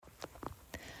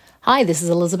Hi, this is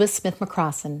Elizabeth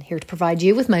Smith-McCrossin, here to provide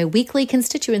you with my weekly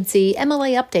constituency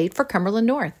MLA update for Cumberland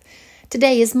North.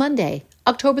 Today is Monday,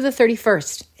 October the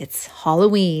 31st. It's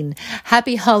Halloween.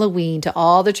 Happy Halloween to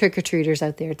all the trick-or-treaters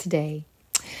out there today.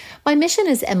 My mission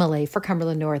as MLA for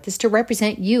Cumberland North is to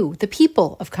represent you, the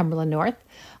people of Cumberland North.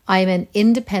 I am an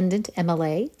independent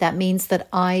MLA. That means that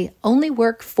I only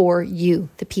work for you,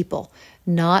 the people,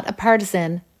 not a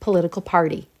partisan political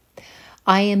party.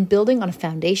 I am building on a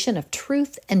foundation of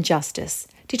truth and justice,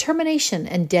 determination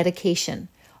and dedication,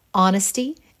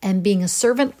 honesty, and being a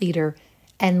servant leader,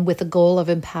 and with the goal of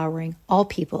empowering all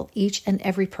people, each and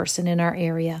every person in our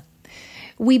area.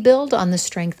 We build on the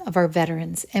strength of our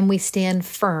veterans, and we stand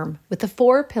firm with the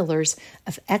 4 pillars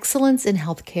of excellence in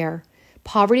healthcare,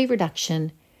 poverty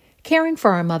reduction, caring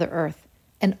for our Mother Earth,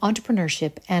 and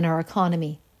entrepreneurship and our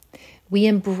economy. We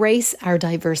embrace our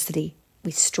diversity. We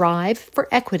strive for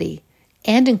equity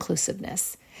and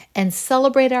inclusiveness, and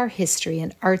celebrate our history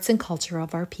and arts and culture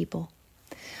of our people.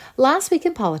 Last week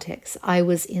in politics, I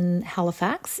was in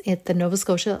Halifax at the Nova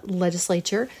Scotia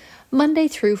Legislature Monday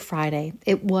through Friday.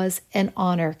 It was an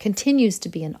honor, continues to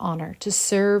be an honor, to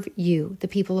serve you, the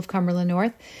people of Cumberland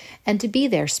North, and to be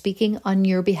there speaking on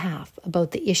your behalf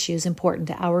about the issues important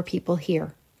to our people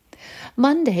here.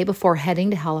 Monday, before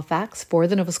heading to Halifax for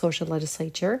the Nova Scotia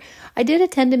Legislature, I did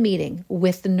attend a meeting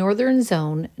with the Northern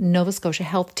Zone Nova Scotia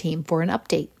Health Team for an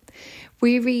update.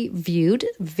 We reviewed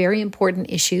very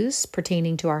important issues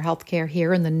pertaining to our healthcare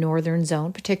here in the Northern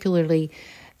Zone, particularly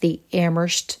the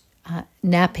Amherst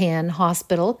Napan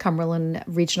Hospital, Cumberland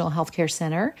Regional Healthcare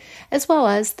Center, as well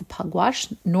as the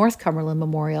Pugwash North Cumberland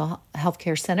Memorial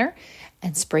Healthcare Center,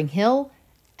 and Spring Hill,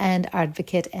 and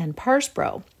Advocate and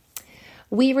Parsbro.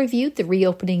 We reviewed the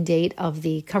reopening date of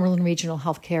the Cumberland Regional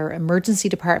Healthcare Emergency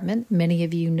Department. Many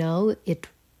of you know it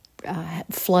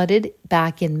flooded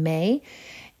back in May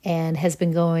and has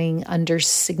been going under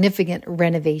significant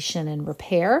renovation and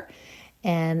repair.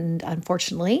 And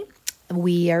unfortunately,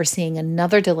 we are seeing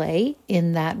another delay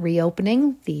in that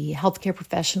reopening. The healthcare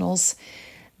professionals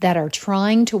that are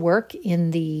trying to work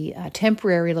in the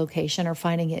temporary location are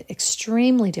finding it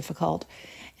extremely difficult.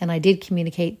 And I did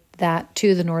communicate that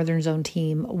to the Northern Zone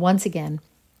team once again.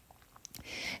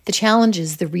 The challenge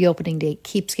is the reopening date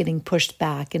keeps getting pushed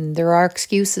back, and there are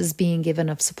excuses being given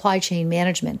of supply chain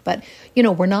management. But,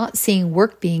 we're not seeing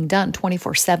work being done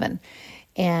 24/7.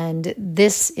 And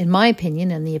this, in my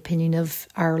opinion, and the opinion of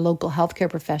our local healthcare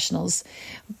professionals,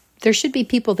 there should be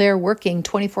people there working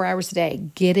 24 hours a day,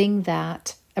 getting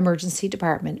that emergency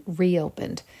department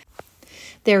reopened.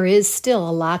 There is still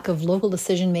a lack of local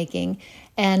decision making,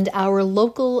 and our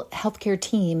local healthcare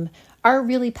team are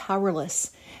really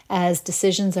powerless as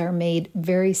decisions are made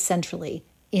very centrally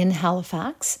in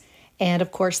Halifax. And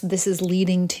of course, this is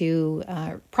leading to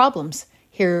problems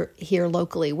here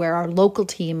locally, where our local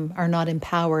team are not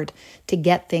empowered to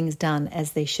get things done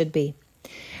as they should be.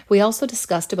 We also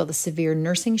discussed about the severe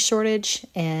nursing shortage.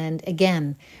 And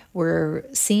again, we're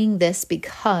seeing this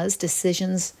because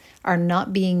decisions are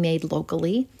not being made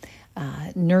locally.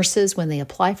 Nurses, when they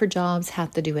apply for jobs,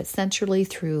 have to do it centrally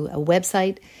through a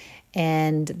website.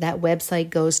 And that website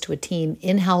goes to a team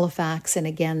in Halifax. And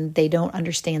again, they don't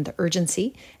understand the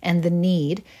urgency and the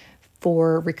need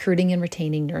for recruiting and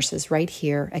retaining nurses right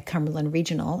here at Cumberland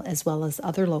Regional, as well as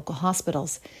other local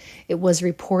hospitals. It was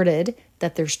reported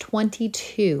that there's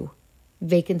 22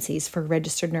 vacancies for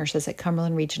registered nurses at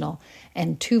Cumberland Regional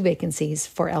and 2 vacancies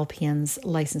for LPNs,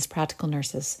 licensed practical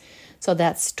nurses. So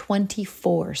that's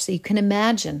 24. So you can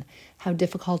imagine how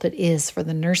difficult it is for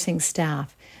the nursing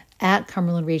staff at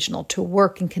Cumberland Regional to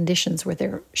work in conditions where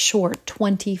they're short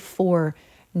 24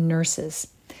 nurses.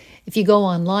 If you go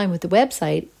online with the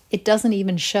website, it doesn't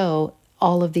even show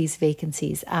all of these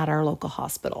vacancies at our local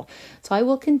hospital. So I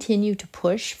will continue to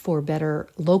push for better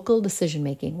local decision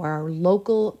making, where our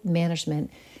local management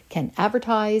can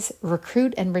advertise,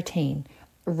 recruit, and retain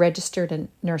registered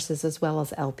nurses as well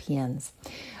as LPNs.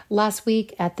 Last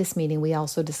week at this meeting, we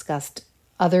also discussed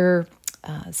other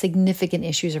significant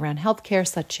issues around healthcare,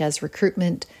 such as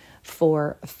recruitment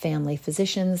for family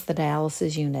physicians, the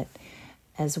dialysis unit,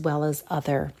 as well as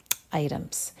other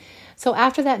items. So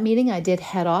after that meeting, I did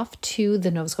head off to the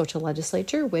Nova Scotia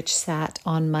Legislature, which sat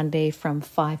on Monday from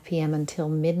 5 p.m. until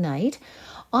midnight.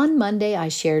 On Monday, I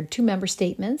shared 2 member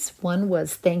statements. One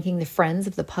was thanking the Friends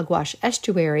of the Pugwash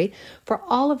Estuary for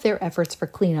all of their efforts for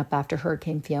cleanup after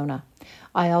Hurricane Fiona.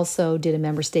 I also did a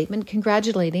member statement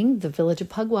congratulating the Village of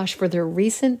Pugwash for their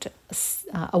recent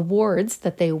awards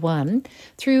that they won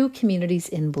through Communities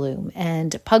in Bloom.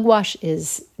 And Pugwash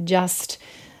is just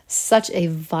such a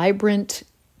vibrant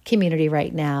community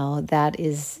right now that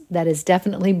is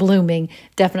definitely blooming,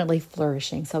 definitely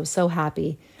flourishing. So I'm so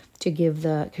happy to give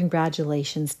the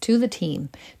congratulations to the team,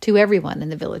 to everyone in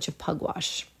the village of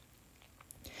Pugwash.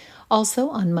 Also,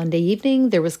 on Monday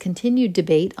evening, there was continued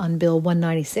debate on Bill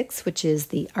 196, which is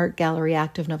the Art Gallery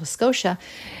Act of Nova Scotia.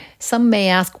 Some may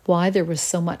ask why there was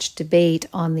so much debate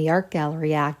on the Art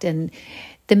Gallery Act, and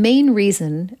the main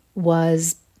reason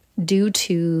was due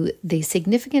to the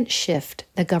significant shift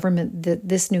that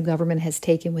this new government has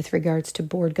taken with regards to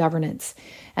board governance.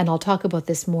 And I'll talk about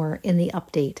this more in the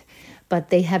update. But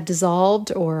they have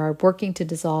dissolved or are working to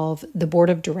dissolve the board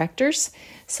of directors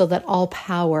so that all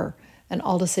power and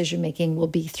all decision-making will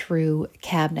be through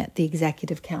cabinet, the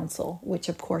executive council, which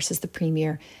of course is the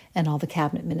premier and all the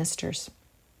cabinet ministers.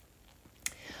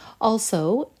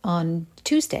 Also, on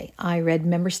Tuesday, I read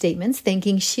member statements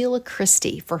thanking Sheila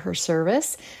Christie for her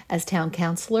service as town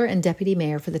councillor and deputy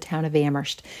mayor for the town of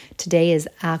Amherst. Today is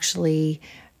actually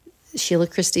Sheila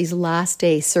Christie's last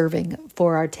day serving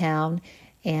for our town,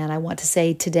 and I want to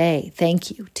say today, thank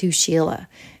you to Sheila.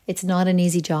 It's not an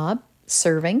easy job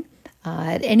serving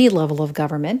at any level of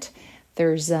government.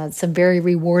 There's some very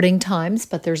rewarding times,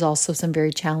 but there's also some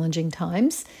very challenging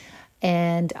times.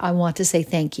 And I want to say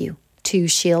thank you to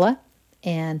Sheila,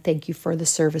 and thank you for the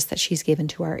service that she's given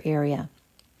to our area.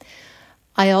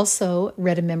 I also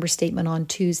read a member statement on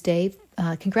Tuesday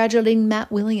congratulating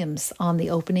Matt Williams on the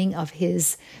opening of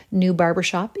his new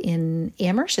barbershop in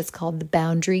Amherst. It's called the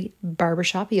Boundary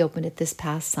Barbershop. He opened it this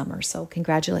past summer, so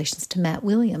congratulations to Matt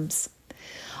Williams.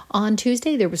 On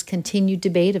Tuesday, there was continued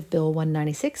debate of Bill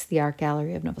 196, the Art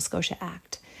Gallery of Nova Scotia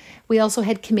Act. We also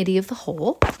had Committee of the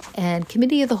Whole, and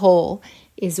Committee of the Whole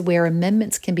is where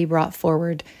amendments can be brought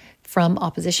forward from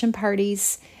opposition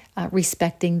parties,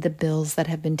 respecting the bills that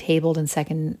have been tabled in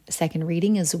second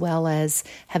reading, as well as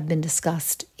have been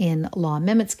discussed in Law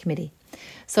Amendments Committee.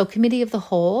 So Committee of the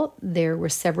Whole, there were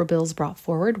several bills brought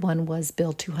forward. One was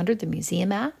Bill 200, the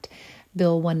Museum Act,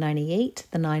 Bill 198,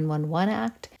 the 911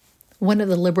 Act. One of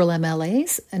the Liberal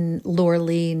MLAs, and Laura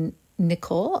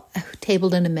Nicole,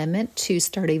 tabled an amendment to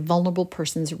start a vulnerable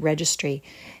persons registry.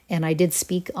 And I did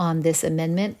speak on this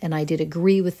amendment, and I did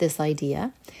agree with this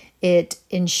idea. It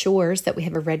ensures that we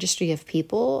have a registry of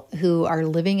people who are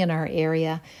living in our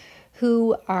area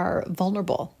who are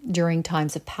vulnerable during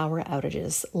times of power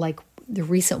outages, like the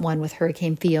recent one with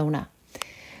Hurricane Fiona.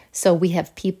 So we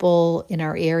have people in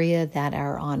our area that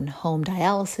are on home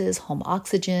dialysis, home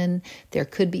oxygen. There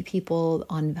could be people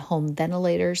on home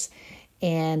ventilators.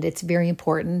 And it's very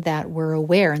important that we're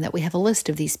aware and that we have a list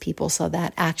of these people so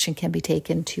that action can be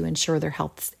taken to ensure their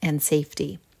health and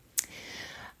safety.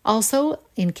 Also,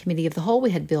 in Committee of the Whole, we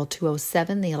had Bill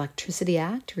 207, the Electricity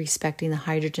Act, respecting the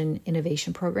Hydrogen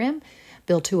Innovation Program,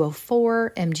 Bill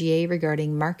 204, MGA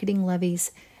regarding marketing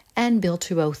levies, and Bill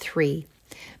 203.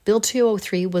 Bill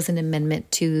 203 was an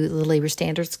amendment to the Labor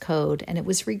Standards Code, and it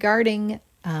was regarding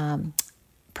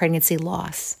pregnancy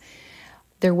loss.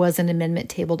 There was an amendment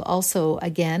tabled also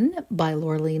again by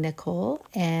Laura Nicole,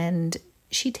 and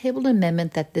she tabled an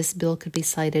amendment that this bill could be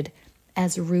cited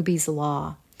as Ruby's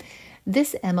Law.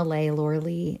 This MLA, Laura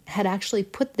Lee, had actually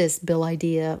put this bill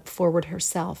idea forward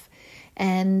herself,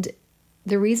 and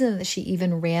the reason that she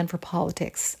even ran for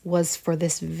politics was for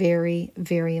this very,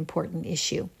 very important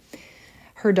issue.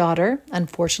 Her daughter,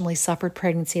 unfortunately, suffered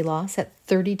pregnancy loss at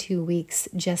 32 weeks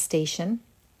gestation,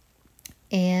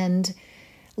 and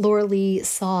Laura Lee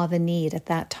saw the need at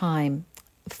that time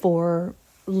for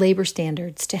labor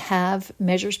standards to have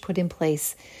measures put in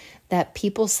place that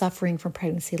people suffering from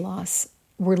pregnancy loss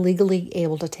were legally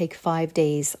able to take 5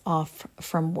 days off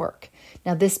from work.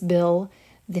 Now, this bill,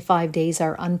 the 5 days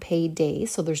are unpaid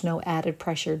days, so there's no added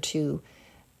pressure to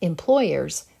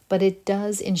employers, but it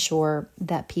does ensure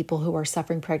that people who are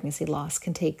suffering pregnancy loss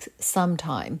can take some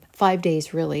time. 5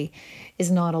 days really is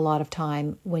not a lot of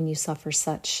time when you suffer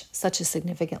such a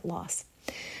significant loss.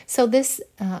 So this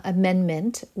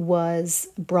amendment was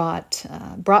brought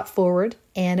forward,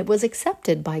 and it was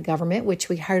accepted by government, which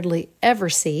we hardly ever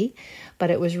see,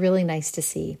 but it was really nice to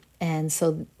see. And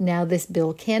so now this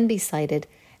bill can be cited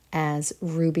as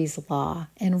Ruby's Law,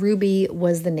 and Ruby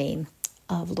was the name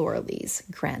of Laura Lee's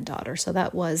granddaughter. So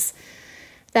that was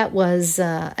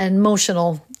an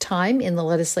emotional time in the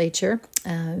legislature,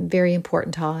 very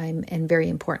important time and very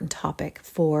important topic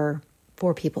for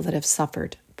people that have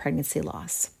suffered pregnancy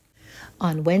loss.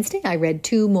 On Wednesday, I read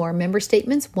 2 more member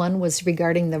statements. One was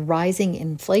regarding the rising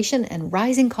inflation and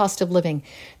rising cost of living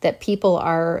that people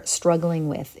are struggling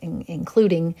with,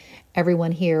 including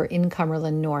everyone here in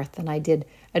Cumberland North. And I did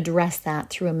address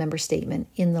that through a member statement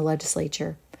in the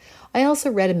legislature. I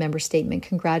also read a member statement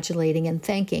congratulating and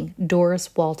thanking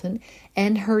Doris Walton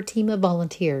and her team of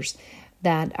volunteers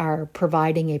that are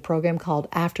providing a program called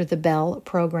After the Bell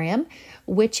program,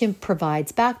 which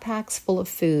provides backpacks full of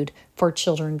food for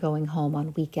children going home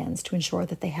on weekends to ensure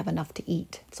that they have enough to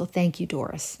eat. So thank you,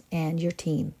 Doris, and your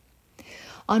team.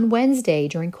 On Wednesday,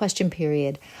 during question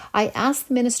period, I asked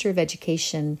the Minister of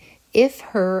Education if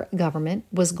her government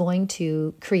was going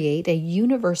to create a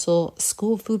universal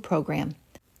school food program.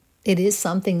 It is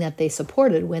something that they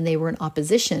supported when they were in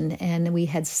opposition, and we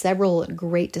had several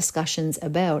great discussions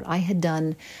about. I had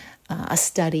done a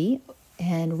study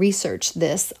and researched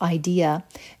this idea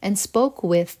and spoke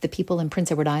with the people in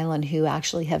Prince Edward Island who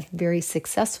actually have very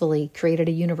successfully created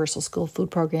a universal school food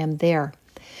program there.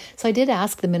 So I did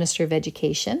ask the Minister of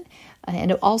Education, and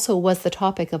it also was the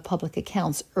topic of public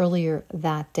accounts earlier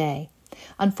that day.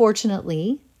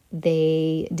 Unfortunately,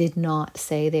 they did not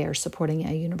say they are supporting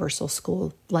a universal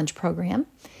school lunch program,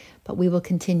 but we will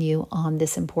continue on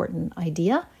this important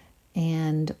idea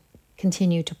and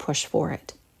continue to push for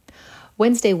it.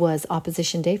 Wednesday was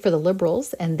opposition day for the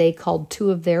Liberals, and they called two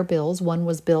of their bills. One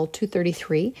was Bill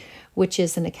 233, which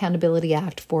is an Accountability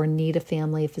Act for Need a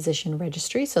Family Physician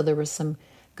Registry. So there was some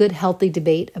good, healthy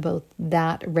debate about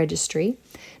that registry.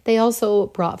 They also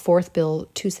brought forth Bill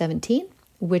 217,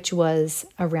 which was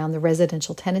around the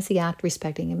Residential Tenancy Act,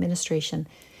 respecting administration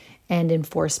and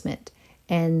enforcement.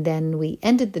 And then we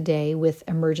ended the day with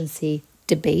emergency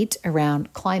debate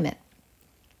around climate.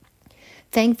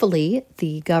 Thankfully,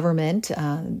 the government,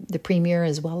 the Premier,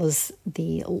 as well as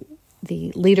the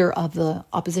leader of the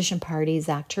opposition party,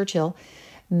 Zach Churchill,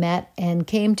 met and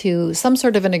came to some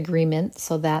sort of an agreement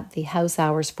so that the House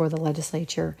hours for the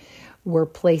legislature were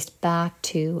placed back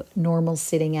to normal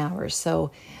sitting hours.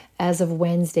 So as of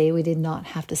Wednesday, we did not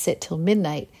have to sit till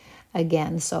midnight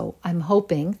again. So I'm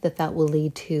hoping that that will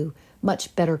lead to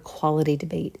much better quality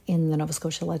debate in the Nova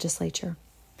Scotia legislature.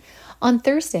 On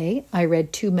Thursday, I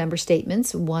read two member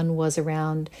statements. One was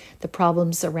around the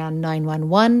problems around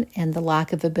 911 and the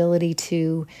lack of ability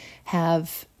to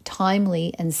have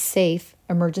timely and safe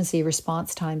emergency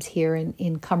response times here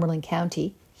in Cumberland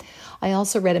County. I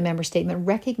also read a member statement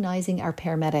recognizing our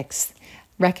paramedics,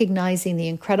 recognizing the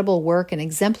incredible work and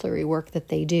exemplary work that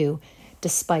they do,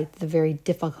 despite the very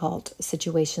difficult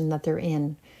situation that they're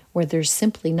in, where there's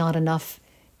simply not enough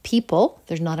people,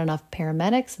 there's not enough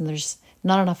paramedics, and there's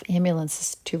not enough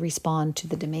ambulances to respond to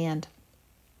the demand.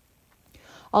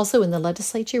 Also in the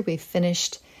legislature, we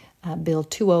finished Bill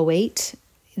 208,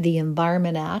 the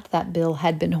Environment Act. That bill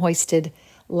had been hoisted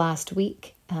last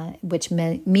week, which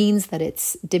means that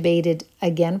it's debated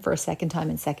again for a second time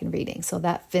in second reading. So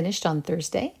that finished on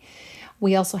Thursday.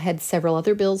 We also had several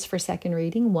other bills for second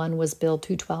reading. One was Bill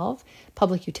 212,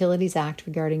 Public Utilities Act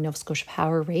regarding Nova Scotia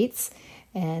power rates.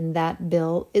 And that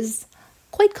bill is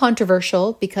quite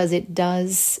controversial because it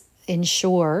does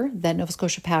ensure that Nova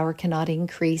Scotia Power cannot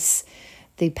increase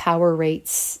the power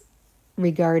rates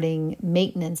regarding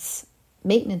maintenance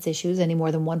issues any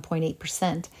more than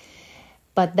 1.8%.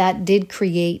 But that did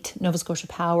create Nova Scotia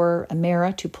Power,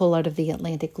 Emera, to pull out of the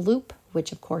Atlantic Loop,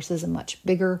 which of course is a much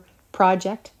bigger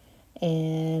project.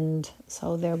 And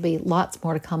so there'll be lots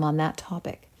more to come on that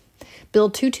topic. Bill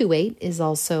 228 is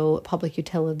also a Public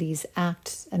Utilities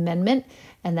Act amendment,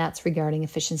 and that's regarding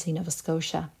Efficiency Nova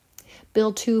Scotia.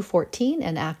 Bill 214,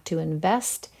 an Act to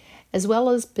Invest, as well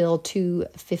as Bill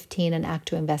 215, an Act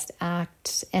to Invest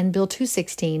Act, and Bill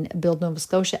 216, Build Nova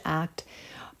Scotia Act,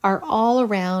 are all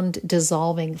around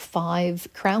dissolving 5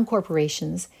 Crown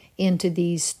corporations into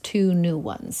these 2 new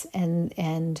ones.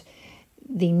 And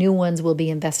the new ones will be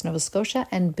Invest Nova Scotia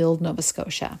and Build Nova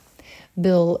Scotia.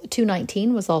 Bill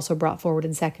 219 was also brought forward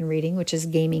in second reading, which is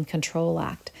Gaming Control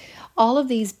Act. All of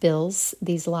these bills,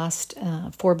 these last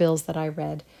 4 bills that I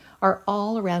read, are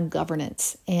all around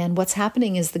governance. And what's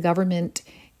happening is the government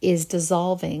is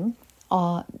dissolving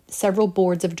several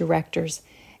boards of directors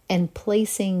and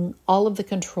placing all of the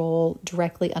control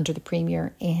directly under the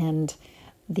Premier and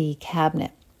the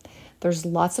Cabinet. There's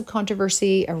lots of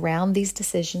controversy around these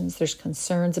decisions. There's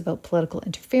concerns about political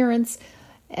interference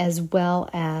as well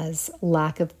as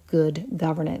lack of good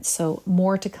governance. So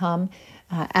more to come.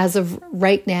 As of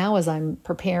right now, as I'm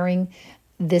preparing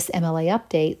this MLA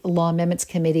update, the Law Amendments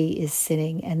Committee is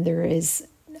sitting and there is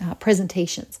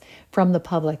presentations from the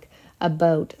public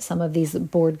about some of these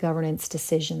board governance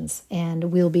decisions. And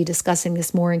we'll be discussing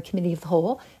this more in Committee of the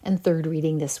Whole and third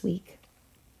reading this week.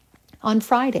 On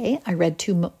Friday, I read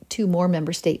two more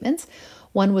member statements.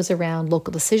 One was around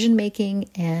local decision making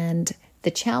and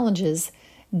the challenges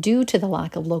due to the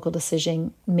lack of local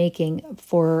decision making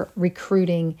for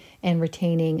recruiting and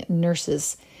retaining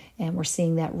nurses. And we're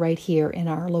seeing that right here in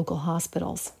our local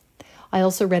hospitals. I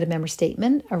also read a member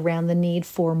statement around the need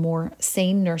for more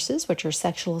SANE nurses, which are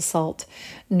sexual assault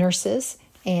nurses,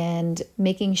 and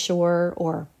making sure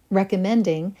or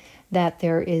recommending that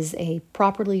there is a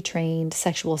properly trained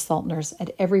sexual assault nurse at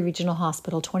every regional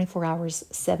hospital 24 hours,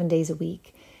 7 days a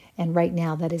week. And right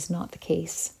now that is not the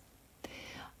case.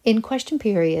 In question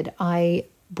period, I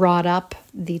brought up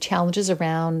the challenges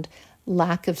around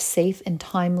lack of safe and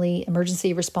timely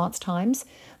emergency response times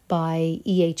by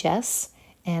EHS.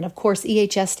 And of course,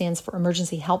 EHS stands for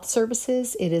Emergency Health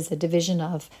Services. It is a division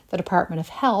of the Department of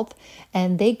Health,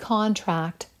 and they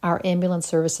contract our ambulance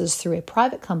services through a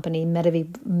private company,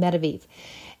 Medavie.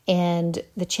 And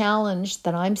the challenge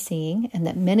that I'm seeing, and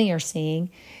that many are seeing,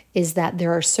 is that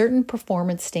there are certain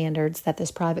performance standards that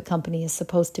this private company is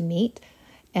supposed to meet,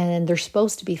 and they're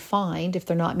supposed to be fined if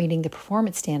they're not meeting the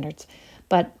performance standards.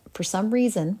 But for some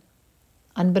reason,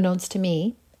 unbeknownst to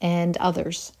me and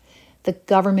others, the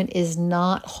government is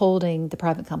not holding the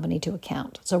private company to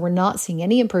account. So we're not seeing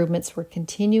any improvements. We're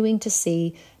continuing to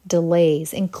see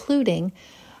delays, including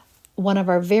one of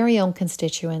our very own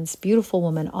constituents, beautiful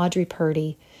woman, Audrey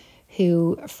Purdy,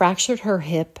 who fractured her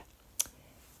hip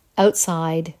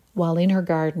outside while in her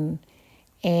garden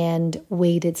and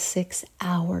waited 6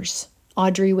 hours.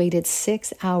 Audrey waited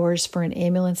 6 hours for an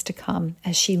ambulance to come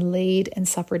as she laid and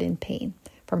suffered in pain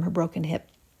from her broken hip.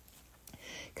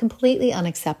 Completely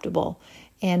unacceptable.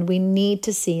 And we need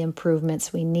to see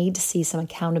improvements. We need to see some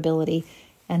accountability.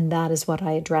 And that is what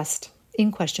I addressed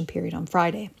in question period on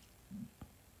Friday.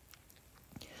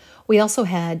 We also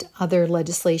had other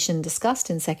legislation discussed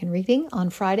in second reading on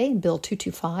Friday, Bill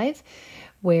 225,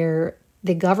 where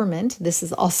the government, this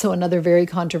is also another very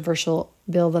controversial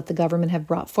bill that the government have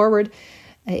brought forward.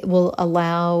 It will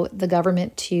allow the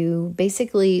government to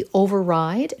basically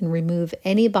override and remove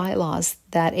any bylaws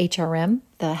that HRM,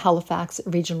 the Halifax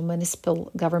Regional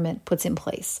Municipal Government, puts in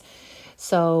place.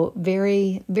 So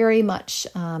very, very much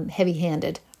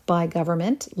heavy-handed by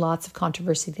government. Lots of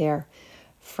controversy there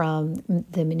from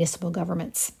the municipal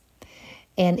governments.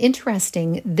 And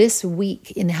interesting, this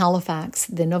week in Halifax,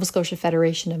 the Nova Scotia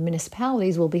Federation of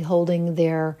Municipalities will be holding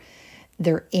their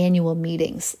annual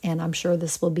meetings, and I'm sure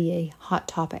this will be a hot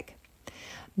topic.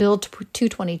 Bill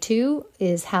 222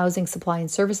 is Housing Supply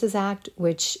and Services Act,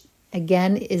 which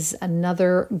again is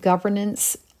another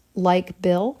governance-like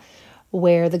bill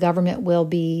where the government will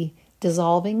be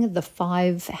dissolving the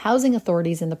 5 housing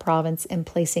authorities in the province and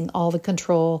placing all the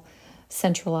control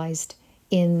centralized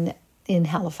in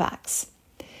Halifax.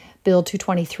 Bill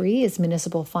 223 is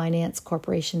Municipal Finance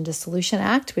Corporation Dissolution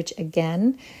Act, which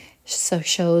again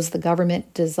shows the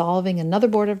government dissolving another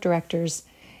board of directors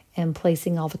and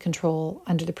placing all the control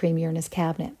under the Premier and his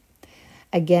cabinet.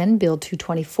 Again, Bill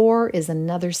 224 is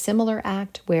another similar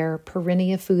act where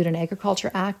Perennia Food and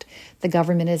Agriculture Act, the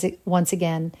government is once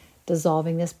again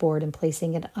dissolving this board and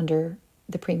placing it under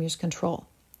the Premier's control.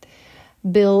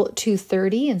 Bill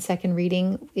 230 in second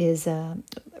reading is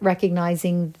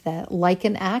recognizing the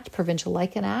Lichen Act, Provincial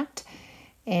Lichen Act,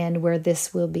 and where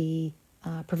this will be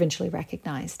provincially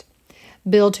recognized.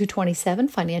 Bill 227,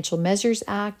 Financial Measures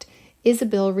Act, is a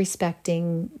bill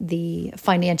respecting the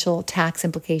financial tax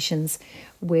implications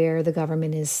where the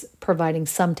government is providing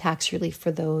some tax relief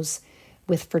for those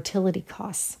with fertility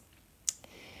costs.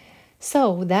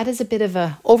 So that is a bit of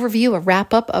an overview, a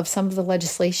wrap-up of some of the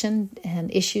legislation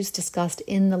and issues discussed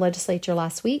in the legislature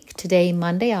last week. Today,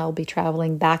 Monday, I'll be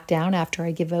traveling back down after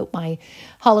I give out my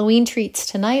Halloween treats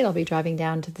tonight. I'll be driving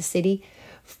down to the city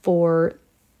for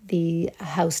the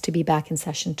House to be back in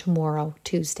session tomorrow,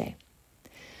 Tuesday.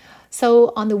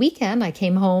 So on the weekend, I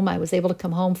came home. I was able to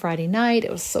come home Friday night.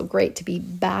 It was so great to be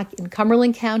back in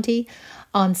Cumberland County.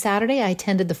 On Saturday, I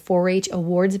attended the 4-H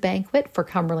Awards Banquet for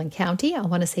Cumberland County. I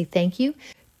want to say thank you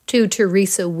to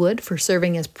Teresa Wood for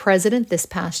serving as president this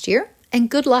past year. And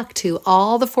good luck to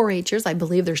all the 4-H'ers. I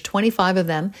believe there's 25 of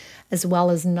them, as well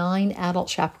as 9 adult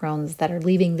chaperones that are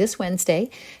leaving this Wednesday,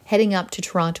 heading up to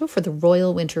Toronto for the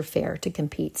Royal Winter Fair to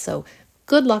compete. So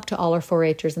good luck to all our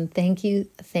 4-H'ers, and thank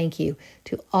you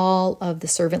to all of the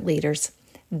servant leaders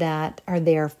that are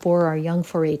there for our young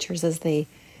 4-H'ers as they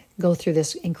go through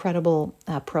this incredible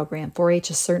program.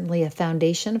 4-H is certainly a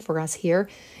foundation for us here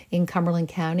in Cumberland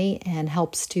County and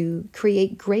helps to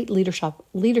create great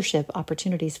leadership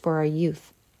opportunities for our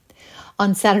youth.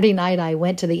 On Saturday night, I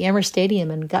went to the Amherst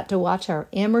Stadium and got to watch our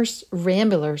Amherst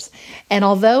Ramblers. And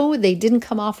although they didn't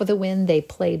come off with a win, they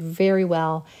played very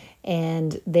well,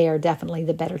 and they are definitely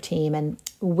the better team, and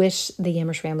wish the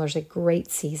Amherst Ramblers a great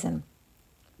season.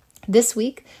 This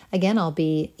week, again, I'll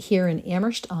be here in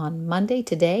Amherst on Monday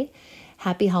today,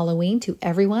 Happy Halloween to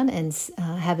everyone, and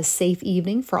have a safe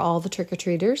evening for all the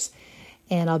trick-or-treaters.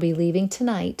 And I'll be leaving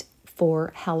tonight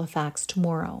for Halifax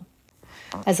tomorrow.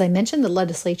 As I mentioned, the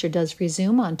legislature does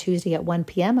resume on Tuesday at 1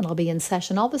 p.m. and I'll be in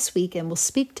session all this week and will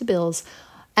speak to bills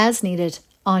as needed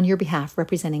on your behalf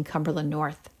representing Cumberland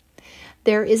North.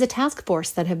 There is a task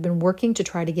force that have been working to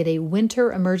try to get a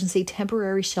winter emergency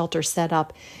temporary shelter set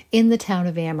up in the town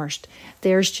of Amherst.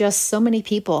 There's just so many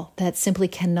people that simply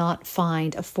cannot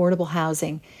find affordable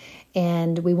housing,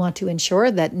 and we want to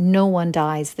ensure that no one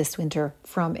dies this winter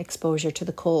from exposure to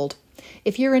the cold.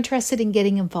 If you're interested in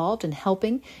getting involved and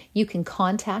helping, you can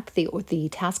contact the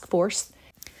task force.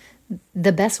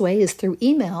 The best way is through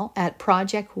email at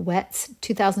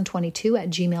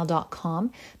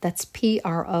projectwets2022@gmail.com. That's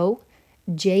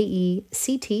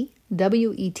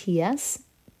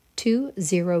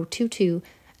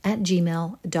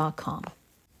projectwets2022@gmail.com.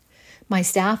 My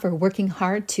staff are working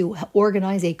hard to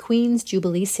organize a Queen's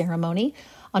Jubilee ceremony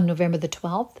on November the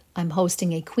 12th. I'm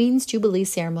hosting a Queen's Jubilee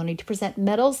ceremony to present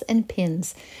medals and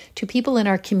pins to people in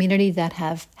our community that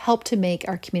have helped to make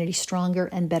our community stronger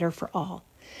and better for all.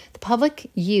 The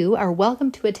public, you, are welcome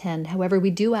to attend. However,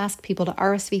 we do ask people to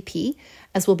RSVP,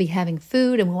 as we'll be having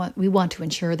food, and we want to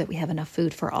ensure that we have enough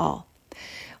food for all.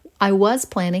 I was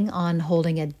planning on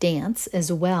holding a dance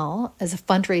as well as a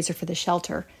fundraiser for the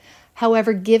shelter.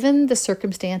 However, given the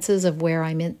circumstances of where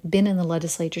I've been in the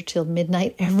legislature till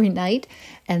midnight every night,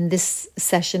 and this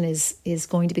session is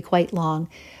going to be quite long,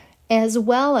 as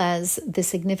well as the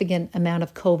significant amount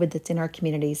of COVID that's in our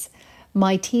communities,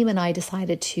 my team and I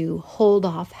decided to hold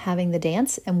off having the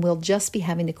dance, and we'll just be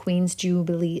having the Queen's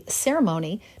Jubilee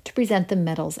ceremony to present the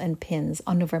medals and pins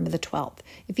on November the 12th.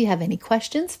 If you have any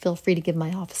questions, feel free to give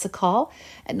my office a call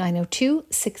at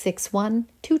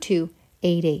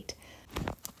 902-661-2288.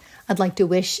 I'd like to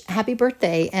wish happy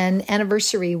birthday and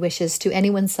anniversary wishes to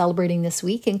anyone celebrating this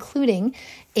week, including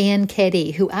Ann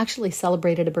Keddy, who actually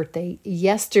celebrated a birthday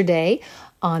yesterday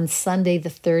on Sunday the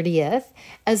 30th,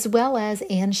 as well as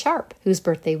Ann Sharp, whose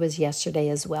birthday was yesterday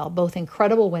as well. Both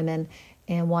incredible women,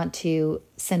 and want to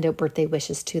send out birthday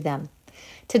wishes to them.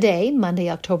 Today, Monday,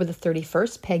 October the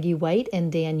 31st, Peggy White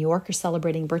and Dan York are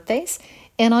celebrating birthdays.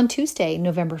 And on Tuesday,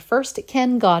 November 1st,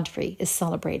 Ken Godfrey is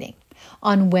celebrating.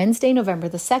 On Wednesday, November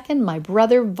the 2nd, my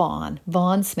brother Vaughn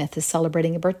Smith, is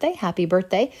celebrating a birthday. Happy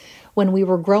birthday. When we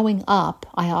were growing up,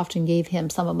 I often gave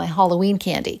him some of my Halloween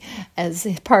candy as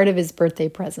part of his birthday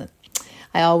present.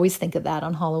 I always think of that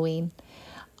on Halloween.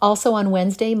 Also on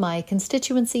Wednesday, my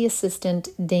constituency assistant,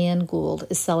 Dan Gould,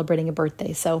 is celebrating a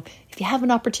birthday. So if you have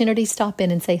an opportunity, stop in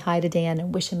and say hi to Dan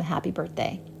and wish him a happy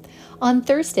birthday. On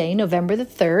Thursday, November the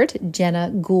 3rd,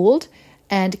 Jenna Gould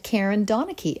and Karen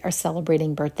Donachie are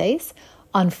celebrating birthdays.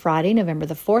 On Friday, November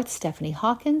the 4th, Stephanie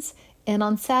Hawkins. And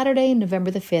on Saturday,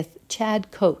 November the 5th,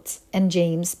 Chad Coates and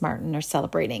James Martin are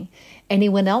celebrating.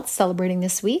 Anyone else celebrating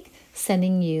this week,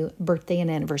 sending you birthday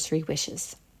and anniversary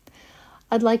wishes.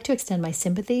 I'd like to extend my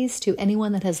sympathies to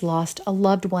anyone that has lost a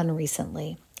loved one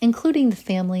recently, including the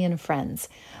family and friends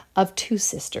of two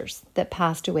sisters that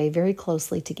passed away very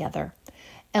closely together.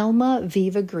 Elma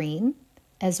Viva Green,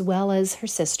 as well as her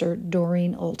sister,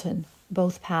 Doreen Olton,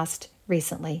 both passed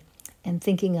recently, and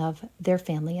thinking of their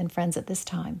family and friends at this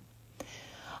time.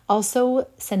 Also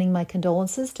sending my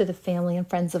condolences to the family and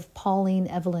friends of Pauline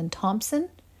Evelyn Thompson,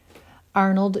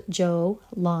 Arnold Joe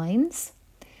Lines,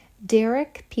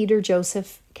 Derek Peter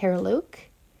Joseph Karaluk,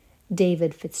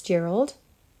 David Fitzgerald,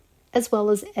 as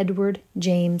well as Edward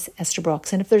James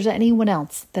Esterbrooks. And if there's anyone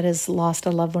else that has lost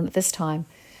a loved one at this time,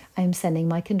 I am sending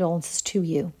my condolences to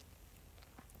you.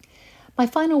 My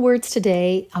final words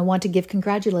today, I want to give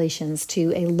congratulations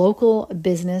to a local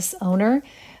business owner,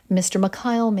 Mr.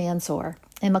 Mikhail Mansour.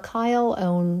 And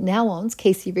Mikhail now owns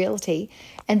Casey Realty,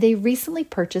 and they recently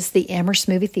purchased the Amherst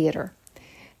Movie Theater.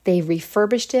 They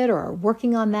refurbished it or are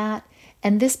working on that.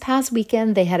 And this past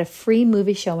weekend, they had a free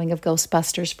movie showing of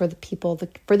Ghostbusters for the people,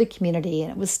 for the community.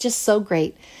 And it was just so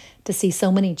great to see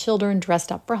so many children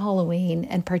dressed up for Halloween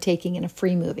and partaking in a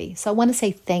free movie. So I want to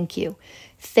say thank you.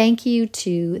 Thank you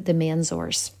to the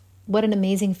Mansours. What an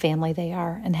amazing family they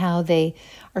are, and how they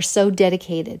are so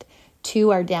dedicated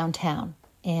to our downtown.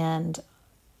 And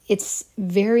it's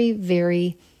very,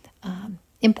 very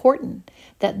important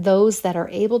that those that are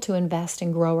able to invest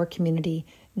and grow our community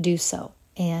do so.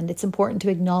 And it's important to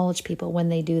acknowledge people when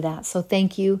they do that. So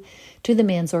thank you to the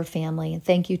Mansour family, and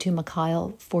thank you to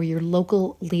Mikhail for your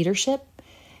local leadership,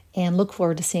 and look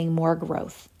forward to seeing more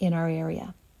growth in our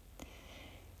area.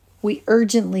 We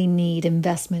urgently need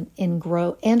investment in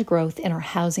growth in our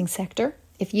housing sector.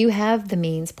 If you have the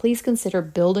means, please consider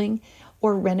building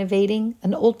or renovating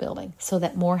an old building so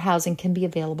that more housing can be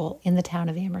available in the town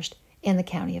of Amherst in the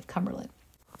county of Cumberland.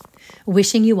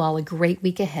 Wishing you all a great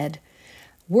week ahead.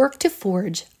 Work to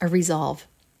forge a resolve.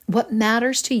 What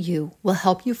matters to you will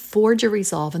help you forge a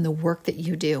resolve in the work that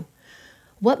you do.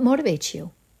 What motivates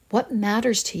you? What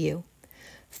matters to you?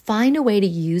 Find a way to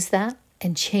use that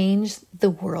and change the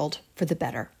world for the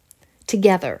better.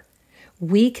 Together,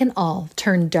 we can all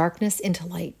turn darkness into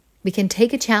light. We can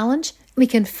take a challenge, and we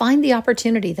can find the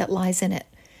opportunity that lies in it.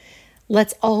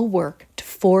 Let's all work to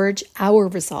forge our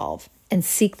resolve and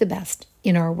seek the best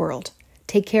in our world.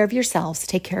 Take care of yourselves,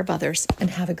 take care of others, and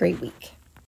have a great week.